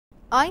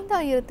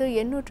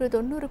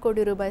5890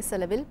 கோடி ரூபாய்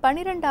செலவில்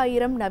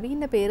 12000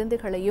 நவீன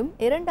பேருந்துகளையும்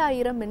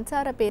 2000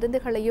 மின்சார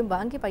பேருந்துகளையும்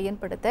வாங்கி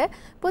பயன்படுத்த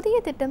புதிய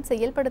திட்டம்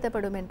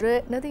செயல்படுத்தப்படும் என்று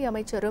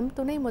நிதியமைச்சரும்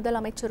துணை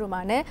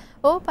முதலமைச்சருமான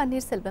ஓ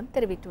பன்னீர்செல்வம்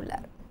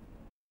தெரிவித்துள்ளார்.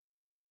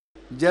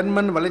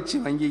 ஜெர்மன் வளர்ச்சி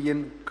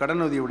வங்கியின்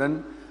கடனுதவியுடன்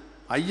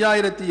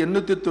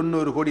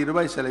 5890 கோடி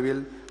ரூபாய்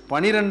செலவில்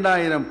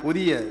 12000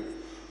 புதிய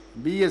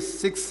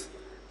BS6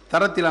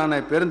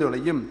 தரத்திலான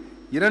பேருந்துகளையும்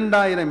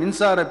 2000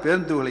 மின்சார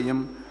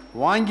பேருந்துகளையும்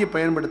வாங்கி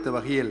பயன்படுத்தும்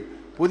வகையில்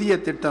புதிய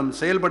திட்டம்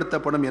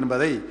செயல்படுத்தப்படும்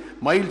என்பதை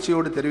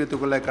மகிழ்ச்சியோடு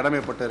தெரிவித்துக் கொள்ள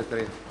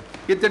கடமைப்பட்டிருக்கிறேன்.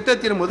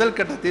 இத்திட்டத்தின் முதல்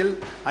கட்டத்தில்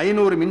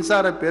 500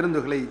 மின்சார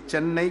பேருந்துகளை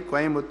சென்னை,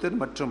 கோயம்புத்தூர்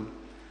மற்றும்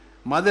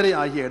மதுரை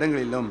ஆகிய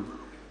இடங்களிலும்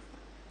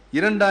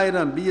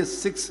 2000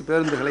 BS6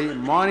 பேருந்துகளை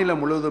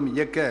மாநிலம் முழுவதும்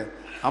இயக்க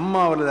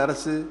அம்மா அவரது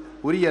அரசு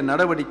உரிய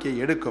நடவடிக்கை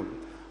எடுக்கும்.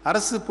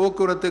 அரசு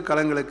போக்குவரத்து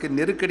கழகங்களுக்கு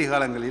நெருக்கடி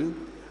காலங்களில்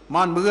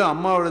மாண்புமிகு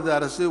அம்மா அவரது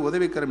அரசு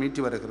உதவிக்கரம்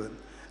நீட்டி வருகிறது.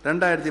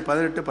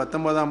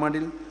 2018-19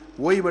 ஆண்டில்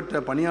ஓய்வற்ற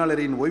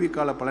பணியாளரின்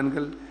ஓய்வுக்கால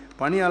பலன்கள்,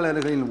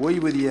 பணியாளர்களின்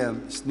ஓய்வூதிய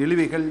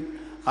நிலுவைகள்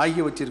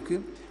ஆகியவற்றிற்கு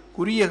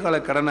குறுகிய கால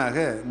கடனாக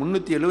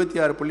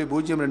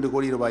 376.02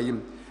 கோடி ரூபாயும்,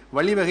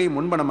 வழிவகை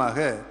முன்பணமாக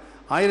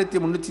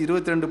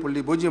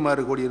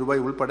 1322.06 கோடி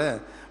ரூபாய் உள்பட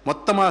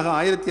மொத்தமாக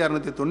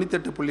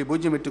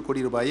 1698.08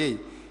 கோடி ரூபாயை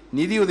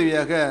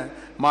நிதியுதவியாக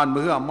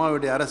மாண்புமிகு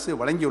அம்மாவுடைய அரசு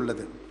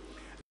வழங்கியுள்ளது.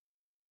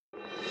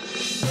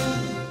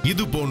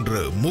 இது போன்ற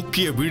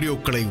முக்கிய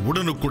வீடியோக்களை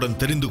உடனுக்குடன்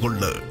தெரிந்து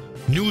கொள்ள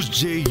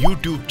NewsJ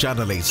யூடியூப்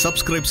சேனலை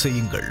சப்ஸ்கிரைப்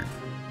செய்யுங்கள்.